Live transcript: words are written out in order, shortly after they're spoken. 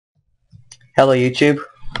Hello YouTube,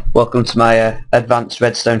 welcome to my advanced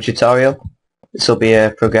Redstone tutorial. This will be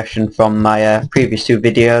a progression from my previous two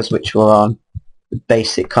videos which were on the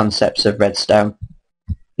basic concepts of Redstone.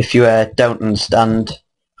 If you don't understand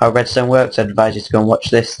how Redstone works, I'd advise you to go and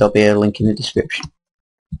watch this. There'll be a link in the description.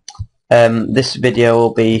 This video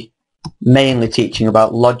will be mainly teaching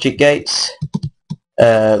about logic gates.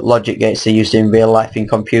 Logic gates are used in real life in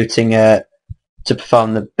computing to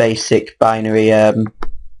perform the basic binary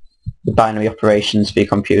operations for your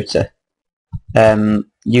computer.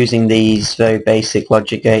 Using these very basic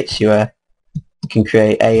logic gates, you can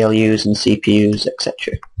create ALUs and CPUs,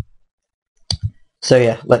 etc. So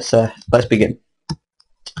yeah, let's begin.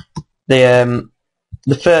 The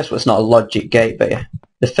first, well, it's not a logic gate, but yeah,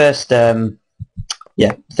 the first thing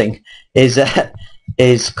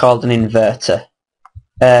is called an inverter.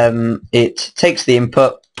 It takes the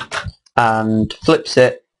input and flips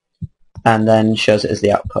it, and then shows it as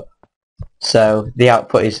the output. So the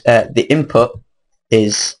output is the input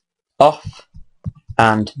is off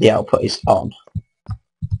and the output is on.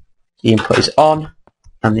 The input is on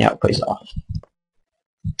and the output is off.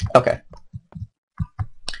 Okay.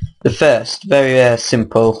 The first very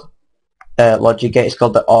simple logic gate is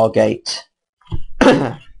called the OR gate.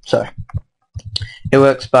 Sorry. It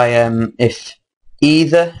works by if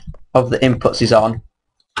either of the inputs is on,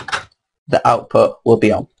 the output will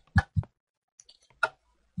be on.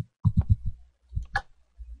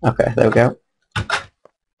 Okay, there we go.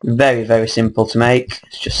 Very, very simple to make.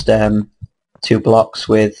 It's just two blocks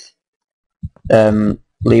with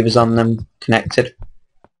levers on them connected.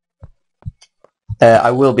 I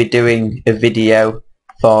will be doing a video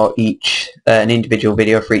for each, an individual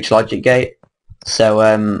video for each logic gate. So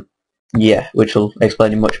yeah, which will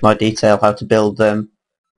explain in much more detail how to build them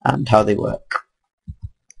and how they work.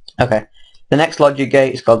 Okay, the next logic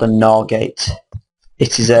gate is called a NOR gate.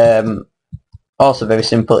 It is also very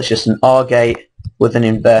simple. It's just an OR gate with an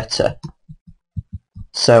inverter.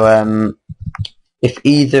 So if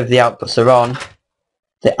either of the outputs are on,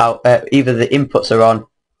 either the inputs are on,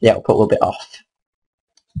 the output will be off,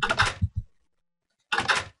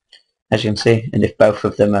 as you can see. And if both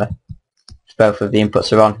of the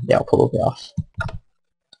inputs are on, the output will be off.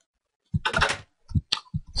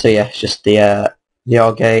 So yeah, it's just the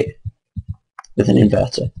OR gate with an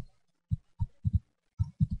inverter.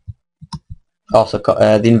 Also,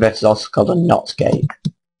 the inverter is also called a NOT gate.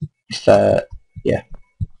 Yeah.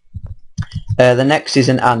 The next is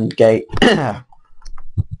an AND gate.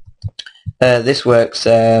 This works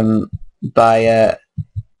by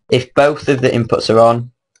if both of the inputs are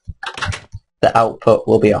on, the output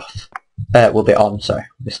will be off. Will be on. Sorry,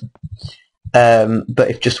 obviously. But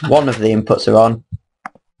if just one of the inputs are on,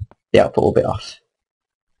 the output will be off.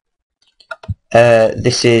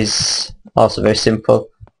 This is also very simple.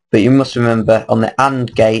 But you must remember, on the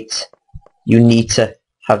AND gate, you need to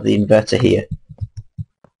have the inverter here.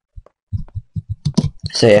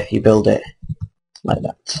 So yeah, you build it like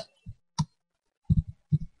that.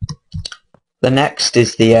 The next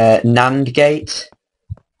is the NAND gate,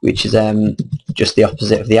 which is just the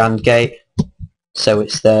opposite of the AND gate. So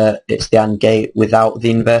it's the AND gate without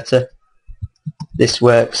the inverter. This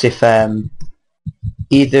works if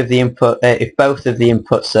either of the if both of the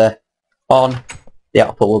inputs are on, the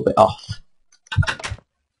output will be off.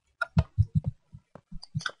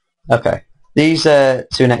 Okay, these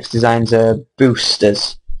two next designs are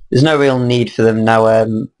boosters. There's no real need for them now.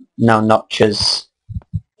 Now Notch has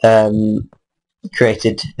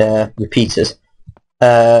created repeaters,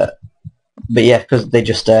 but yeah, because they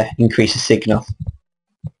just increase the signal.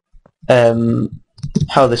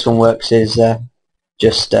 How this one works is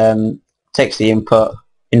just takes the input,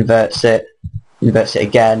 inverts it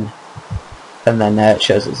again, and then it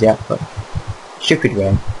shows us the output. Stupid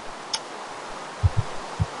rain.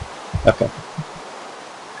 Okay.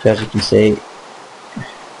 So as you can see,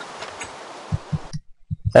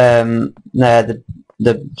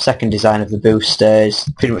 the second design of the booster is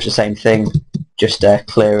pretty much the same thing, just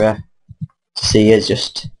clearer to see. Is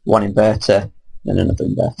just one inverter, then another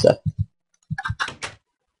inverter.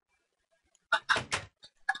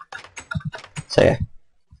 So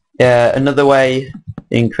yeah, another way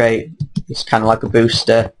you can create it's kind of like a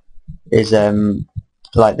booster is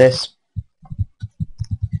like this.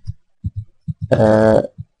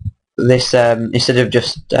 This instead of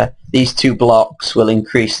just these two blocks will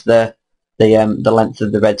increase the length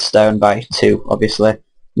of the redstone by 2. Obviously,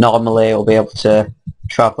 normally it will be able to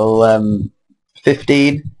travel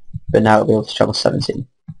 15, but now it will be able to travel 17.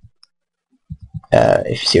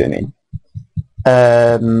 If you see what I mean.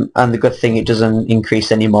 And the good thing, it doesn't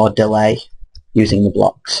increase any more delay using the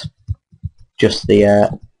blocks. Just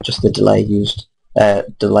the just the delay used,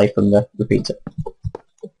 delay from the repeater.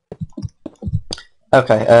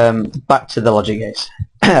 Okay, back to the logic gates.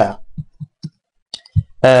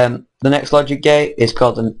 The next logic gate is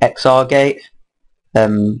called an Xor Gate,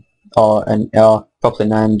 or properly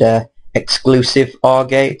named exclusive OR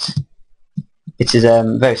Gate. It is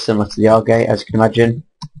very similar to the OR Gate, as you can imagine.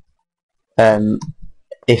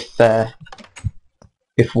 If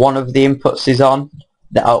one of the inputs is on,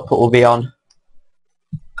 the output will be on.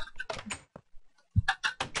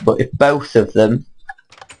 But if both of them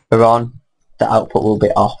are on, the output will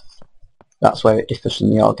be off. That's where it differs from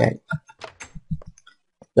the OR Gate.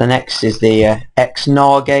 The next is the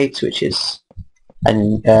XNOR Gate, which is,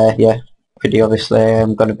 pretty obviously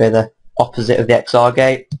going to be the opposite of the XOR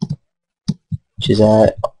Gate, which is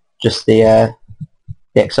just the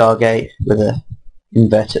XOR Gate with a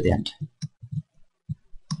inverter at the end.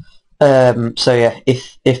 So yeah,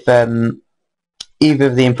 if either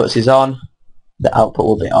of the inputs is on, the output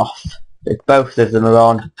will be off. If both of them are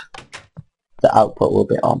on, the output will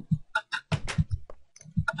be on.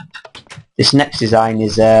 This next design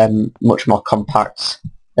is much more compact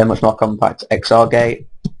XOR Gate.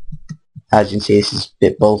 As you can see, this is a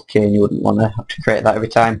bit bulky and you wouldn't want to have to create that every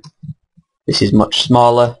time. This is much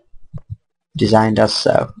smaller, designed as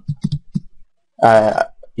so.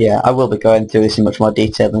 Yeah, I will be going through this in much more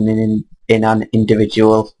detail than in an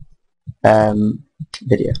individual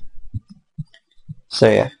video. So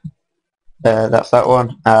yeah, that's that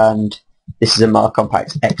one, and this is a more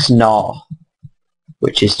compact XNOR,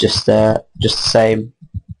 which is just the same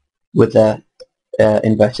with the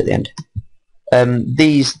inverter at the end.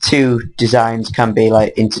 These two designs can be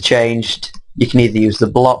like interchanged. You can either use the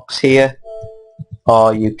blocks here,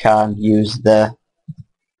 or you can use the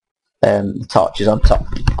torches on top.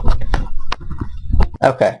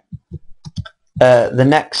 Okay. The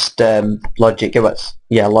next logic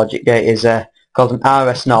gate is called an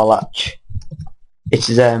RS NOR latch. It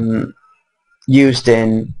is used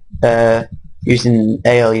in using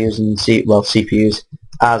ALUs and CPUs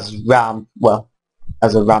as RAM,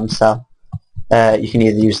 as a RAM cell. You can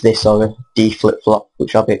either use this or a D flip-flop,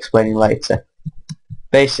 which I'll be explaining later.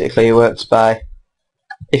 Basically, it works by,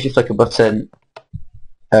 if you flick a button,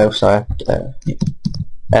 okay,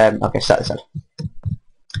 start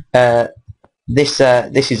this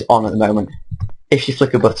side. This is on at the moment. If you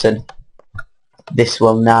flick a button, this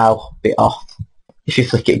will now be off. If you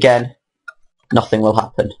flick it again, nothing will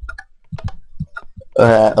happen.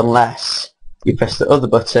 Unless you press the other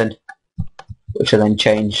button, which will then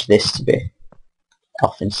change this to be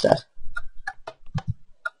off instead.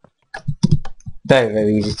 Very,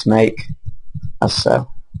 very easy to make, as so.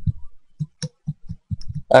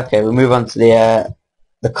 Okay, we'll move on to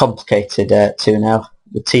the complicated two now,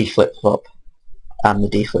 the T flip-flop and the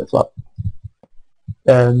D flip-flop.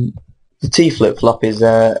 The T flip-flop is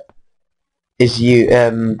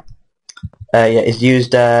used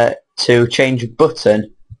to change a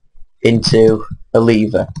button into a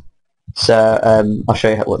lever. So I'll show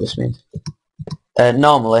you what this means.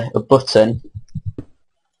 Normally, a button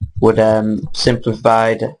would simply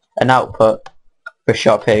provide an output for a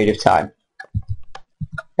short period of time.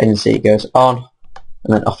 And you can see it goes on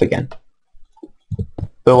and then off again.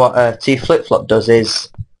 But what a T flip-flop does is,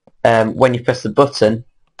 when you press the button,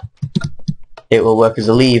 it will work as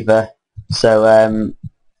a lever, so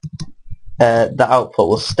the output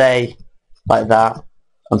will stay like that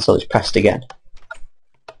until it's pressed again.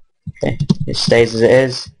 Okay, it stays as it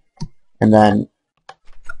is, and then,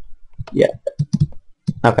 yeah.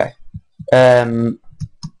 Okay.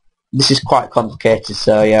 This is quite complicated,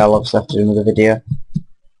 so yeah, I'll obviously have to do another video.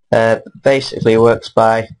 Basically, it works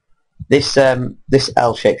by this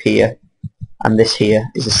L shape here, and this here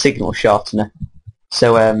is a signal shortener.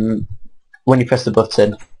 So when you press the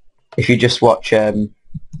button, if you just watch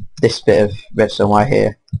this bit of redstone wire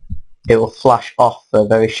here, it will flash off for a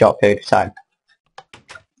very short period of time.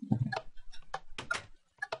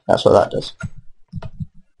 That's what that does.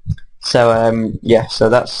 So yeah, so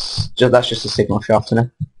that's just a signal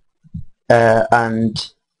shortener,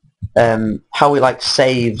 and how it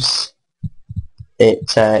saves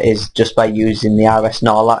it is just by using the RS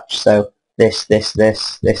NOR latch. So this and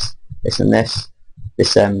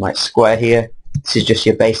this square here. This is just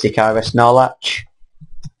your basic RS NOR latch.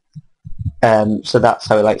 So that's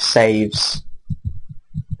how it saves.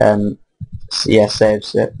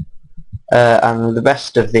 Saves it. And the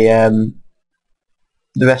rest of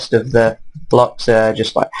the blocks are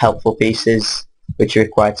just helpful pieces which are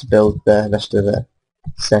required to build the rest of the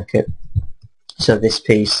circuit. So this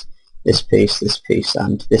piece, this piece, this piece,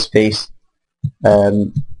 and this piece,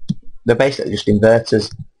 they're basically just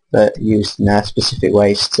inverters. but used in specific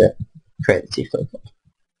ways to create the T-flip-flop.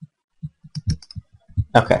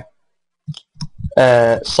 Okay.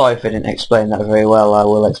 Sorry if I didn't explain that very well. I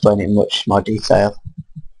will explain it in much more detail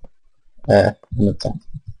another time.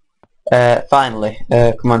 Finally,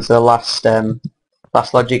 come on to the last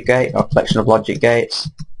logic gate, or collection of logic gates.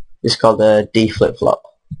 This is called a D flip-flop.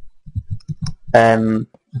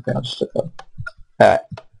 Okay, I'll just look up. Alright.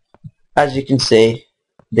 As you can see,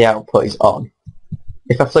 the output is on.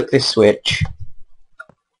 If I flick this switch,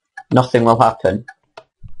 nothing will happen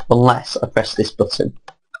unless I press this button.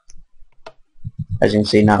 As you can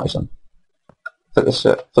see, now it's on. Flick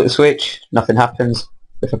the switch, nothing happens.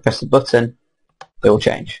 If I press the button, it will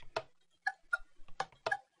change.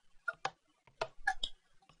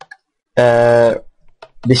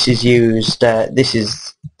 This is used. This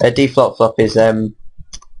is a D flip-flop is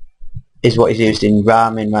what is used in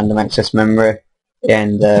RAM, in random access memory,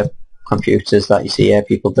 in the computers that you see here,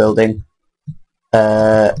 people building.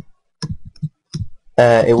 It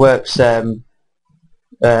works by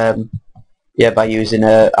using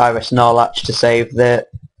a iris NOR latch to save the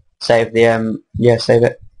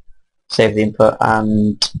input,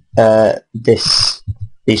 and these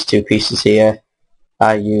two pieces here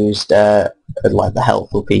are used like the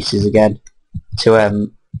helpful pieces again to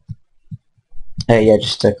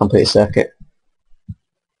just to complete a circuit.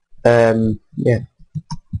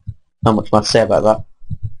 Not much more to say about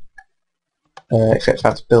that, except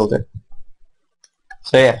how to build it.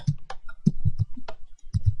 So yeah,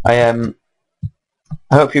 I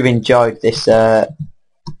hope you've enjoyed this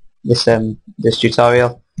this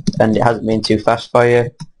tutorial, and it hasn't been too fast for you.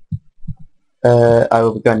 I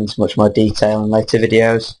will be going into much more detail in later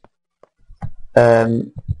videos.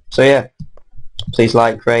 So yeah, please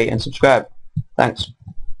like, rate and subscribe. Thanks.